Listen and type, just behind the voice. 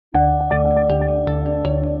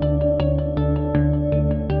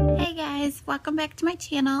welcome back to my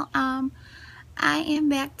channel. I am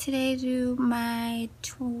back today to do my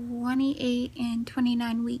 28 and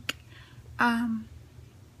 29 week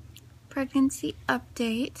pregnancy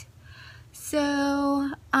update.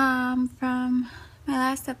 So from my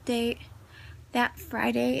last update that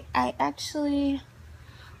Friday, I actually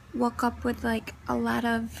woke up with like a lot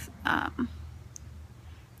of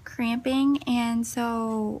cramping, and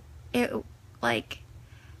so I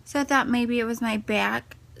thought maybe it was my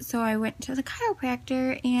back. So I went to the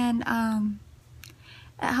chiropractor, and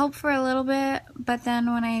it helped for a little bit, but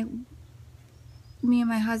then when me and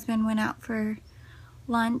my husband went out for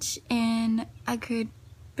lunch, and I could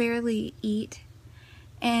barely eat,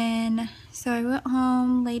 and so I went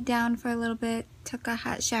home, laid down for a little bit, took a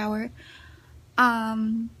hot shower,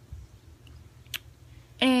 and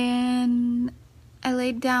I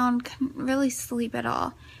laid down, couldn't really sleep at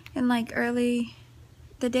all, and like the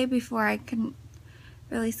day before I couldn't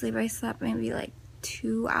really sleep. I slept maybe like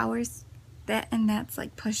 2 hours, and that's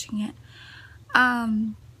like pushing it.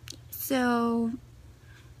 So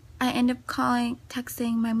I ended up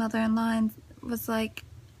texting my mother-in-law, and was like,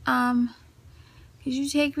 could you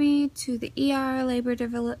take me to the ER, labor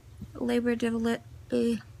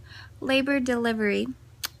delivery?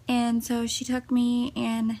 And so she took me,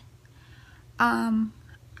 and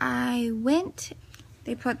I went.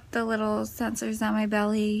 They put the little sensors on my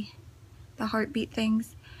belly, the heartbeat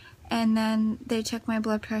things, and then they checked my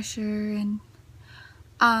blood pressure, and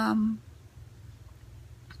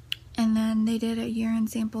then they did a urine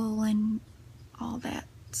sample and all that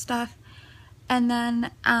stuff. And then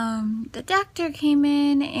the doctor came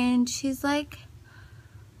in, and she's like,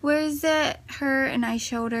 where is it hurt? And I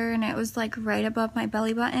showed her, and it was like right above my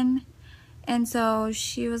belly button. And so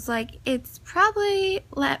she was like, it's probably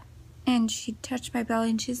and she touched my belly,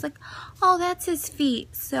 and she's like, oh, that's his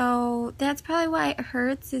feet. So that's probably why it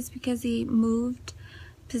hurts, is because he moved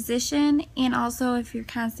position. And also, if you're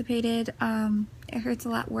constipated, it hurts a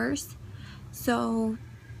lot worse. So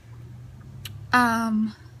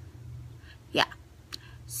yeah.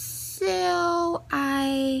 So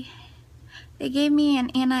they gave me an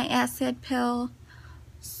anti-acid pill.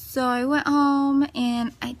 So I went home,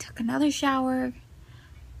 and I took another shower.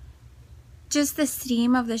 Just the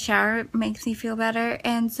steam of the shower makes me feel better.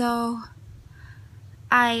 And so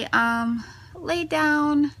I laid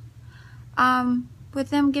down. With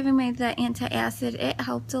them giving me the anti-acid, it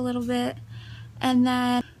helped a little bit. And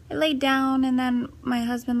then I laid down, and then my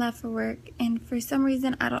husband left for work. And for some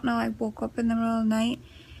reason, I don't know, I woke up in the middle of the night,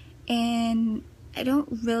 and I don't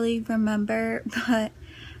really remember, but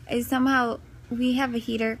we have a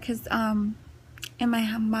heater, because in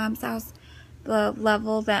my mom's house, the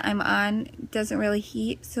level that I'm on doesn't really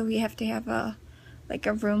heat, so we have to have a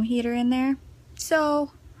room heater in there.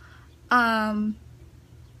 So I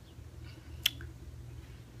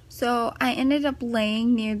ended up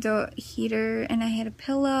laying near the heater, and I had a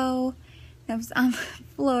pillow that was on the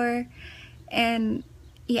floor, and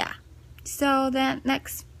yeah. So that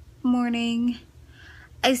next morning,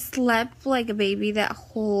 I slept like a baby that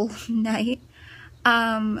whole night.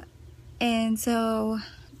 And so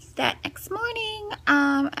that next morning,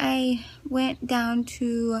 I went down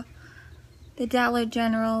to the Dollar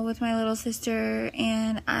General with my little sister,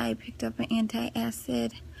 and I picked up an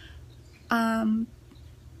anti-acid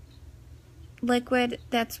liquid.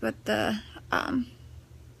 That's what the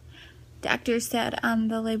doctor said on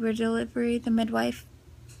the labor delivery, the midwife.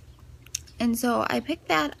 And so I picked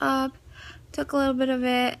that up, took a little bit of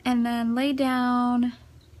it, and then lay down.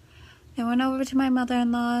 I went over to my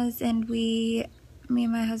mother-in-law's, and me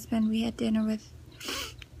and my husband, we had dinner with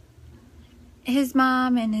his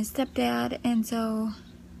mom and his stepdad. And so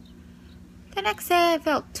the next day I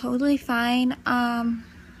felt totally fine.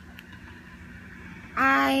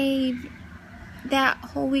 That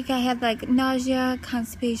whole week I had like nausea,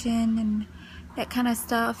 constipation, and that kind of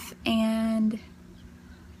stuff. And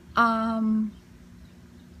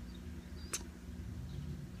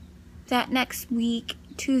that next week,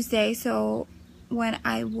 Tuesday, so when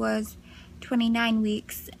I was 29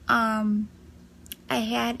 weeks, I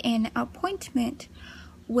had an appointment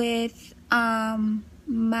with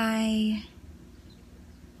my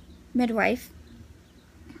midwife.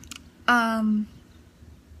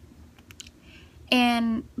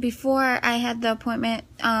 And before I had the appointment,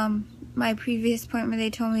 my previous appointment, they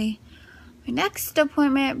told me my next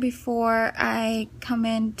appointment before I come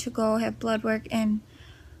in to go have blood work, and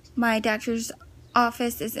my doctor's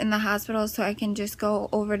office is in the hospital, so I can just go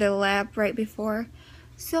over to the lab right before.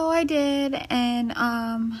 So I did, and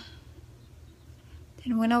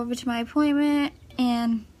then went over to my appointment,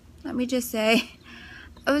 and let me just say,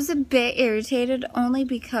 I was a bit irritated, only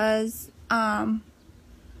because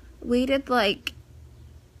waited like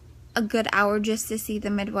a good hour just to see the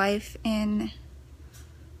midwife, and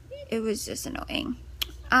it was just annoying.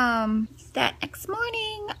 That next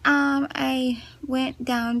morning, I went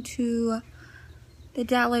down to the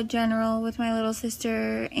Dollar General with my little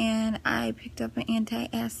sister, and I picked up an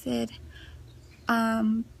antacid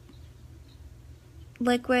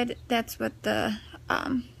liquid. That's what the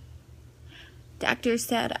doctor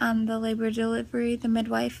said on the labor delivery, the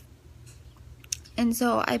midwife. And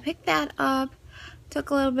so I picked that up, took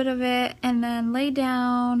a little bit of it, and then lay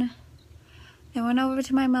down. I went over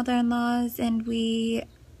to my mother-in-law's, and me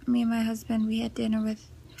and my husband, we had dinner with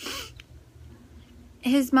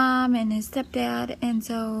his mom and his stepdad. And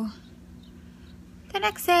so the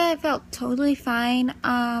next day I felt totally fine.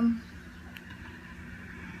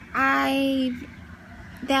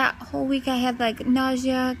 That whole week I had like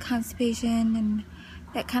nausea, constipation, and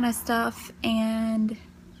that kind of stuff. And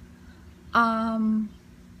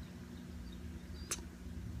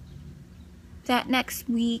that next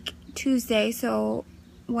week, Tuesday, so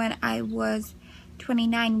when I was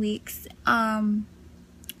 29 weeks, I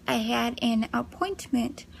had an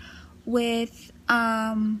appointment with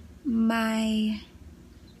my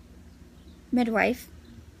midwife.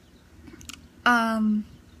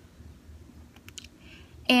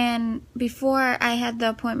 And before I had the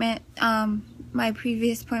appointment, my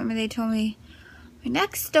previous appointment, they told me my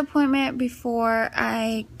next appointment before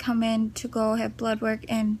I come in to go have blood work,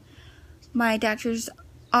 and my doctor's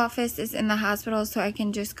office is in the hospital, so I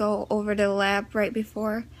can just go over to the lab right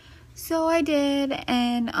before. So I did,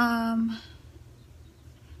 and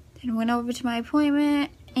then went over to my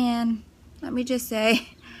appointment, and let me just say,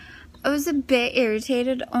 I was a bit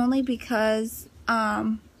irritated only because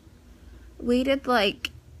waited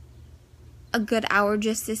like a good hour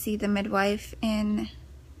just to see the midwife, and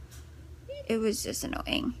it was just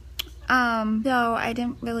annoying. So I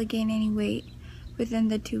didn't really gain any weight within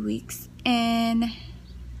the 2 weeks, and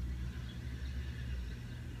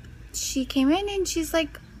she came in and she's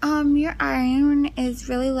like, your iron is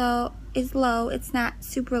really low. It's not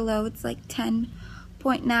super low. It's like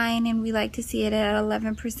 10.9, and we like to see it at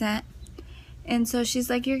 11%. And so she's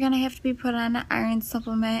like, you're gonna have to be put on an iron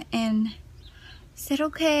supplement. And I said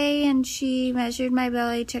okay, and she measured my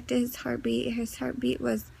belly, checked his heartbeat. His heartbeat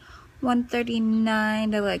was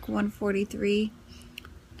 139 to like 143.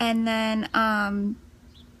 And then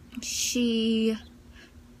she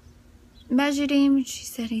measured him. She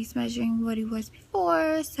said he's measuring what he was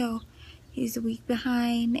before, so he's a week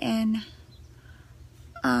behind. And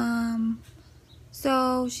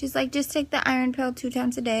so she's like, just take the iron pill 2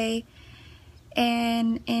 times a day,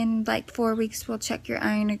 and in like 4 weeks we'll check your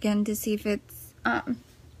iron again to see if it's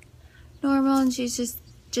normal. And she's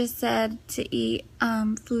just said to eat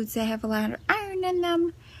foods that have a lot of iron in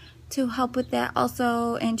them to help with that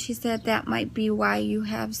also. And she said that might be why you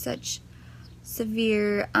have such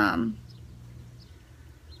severe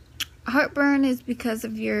heartburn, is because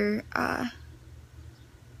of your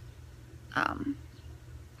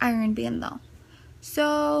iron being low.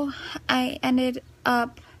 So I ended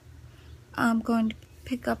up going to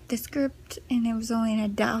pick up the script, and it was only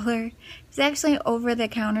 $1. It's actually over the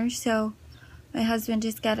counter, so my husband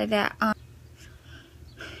just got it at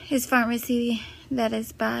his pharmacy that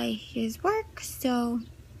is by his work. So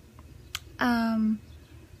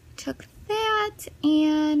took that,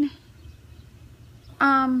 and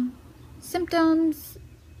symptoms,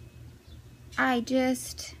 I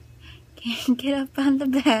just can't get up on the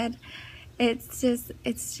bed. It's just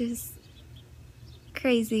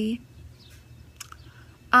crazy.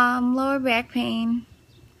 Lower back pain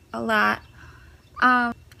a lot.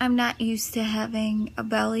 I'm not used to having a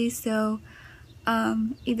belly, so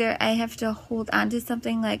either I have to hold on to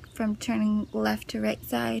something, like from turning left to right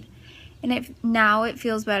side, and now it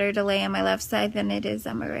feels better to lay on my left side than it is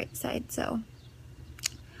on my right side, so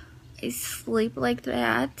I sleep like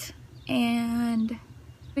that. And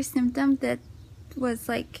a symptom that was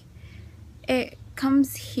like, it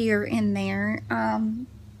comes here and there,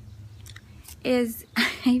 is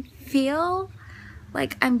I feel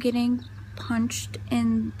like I'm getting punched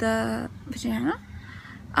in the vagina.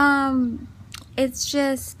 It's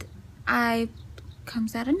just,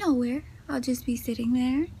 comes out of nowhere. I'll just be sitting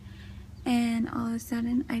there, and all of a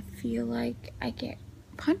sudden I feel like I get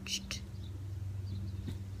punched,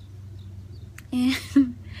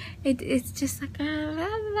 and it's just like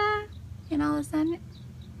and all of a sudden,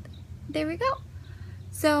 there we go.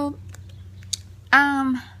 So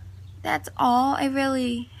that's all I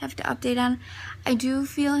really have to update on. I do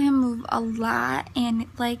feel him move a lot, and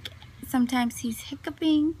like sometimes he's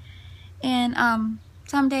hiccuping, and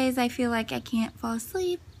some days I feel like I can't fall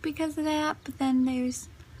asleep, because of that, but then there's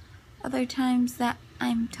other times that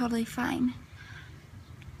I'm totally fine.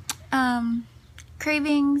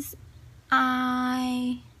 Cravings,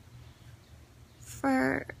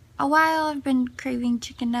 for a while I've been craving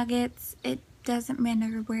chicken nuggets. It doesn't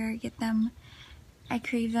matter where I get them, I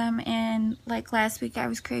crave them, and like last week I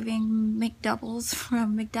was craving McDoubles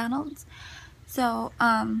from McDonald's. So,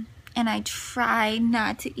 and I try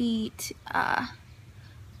not to eat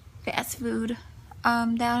fast food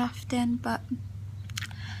that often, but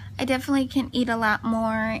I definitely can eat a lot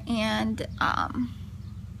more, and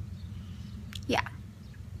yeah.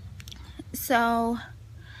 So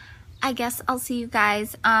I guess I'll see you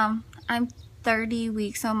guys. I'm 30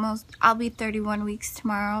 weeks almost. I'll be 31 weeks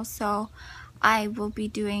tomorrow, so I will be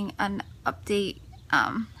doing an update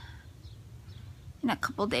in a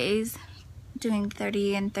couple days, doing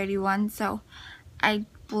 30 and 31, so I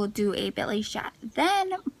will do a belly shot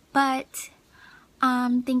then. But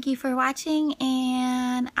thank you for watching,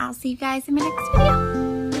 and I'll see you guys in my next video.